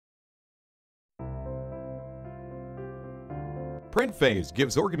PrintPhase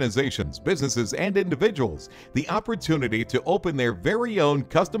gives organizations, businesses, and individuals the opportunity to open their very own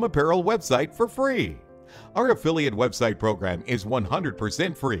custom apparel website for free. Our affiliate website program is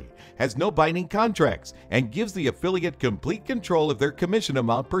 100% free, has no binding contracts, and gives the affiliate complete control of their commission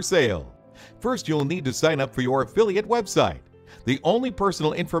amount per sale. First, you'll need to sign up for your affiliate website. The only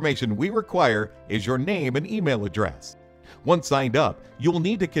personal information we require is your name and email address. Once signed up, you'll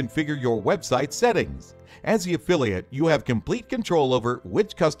need to configure your website settings. As the affiliate, you have complete control over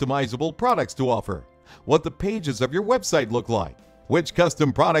which customizable products to offer, what the pages of your website look like, which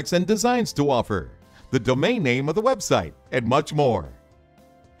custom products and designs to offer, the domain name of the website, and much more.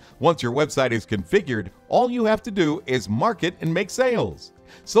 Once your website is configured, all you have to do is market and make sales.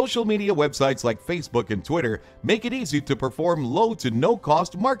 Social media websites like Facebook and Twitter make it easy to perform low to no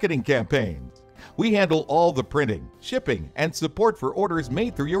cost marketing campaigns. We handle all the printing, shipping, and support for orders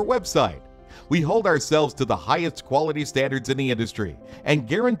made through your website. We hold ourselves to the highest quality standards in the industry and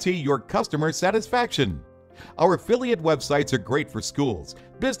guarantee your customer satisfaction. Our affiliate websites are great for schools,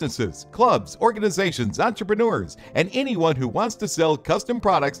 businesses, clubs, organizations, entrepreneurs, and anyone who wants to sell custom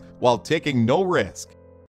products while taking no risk.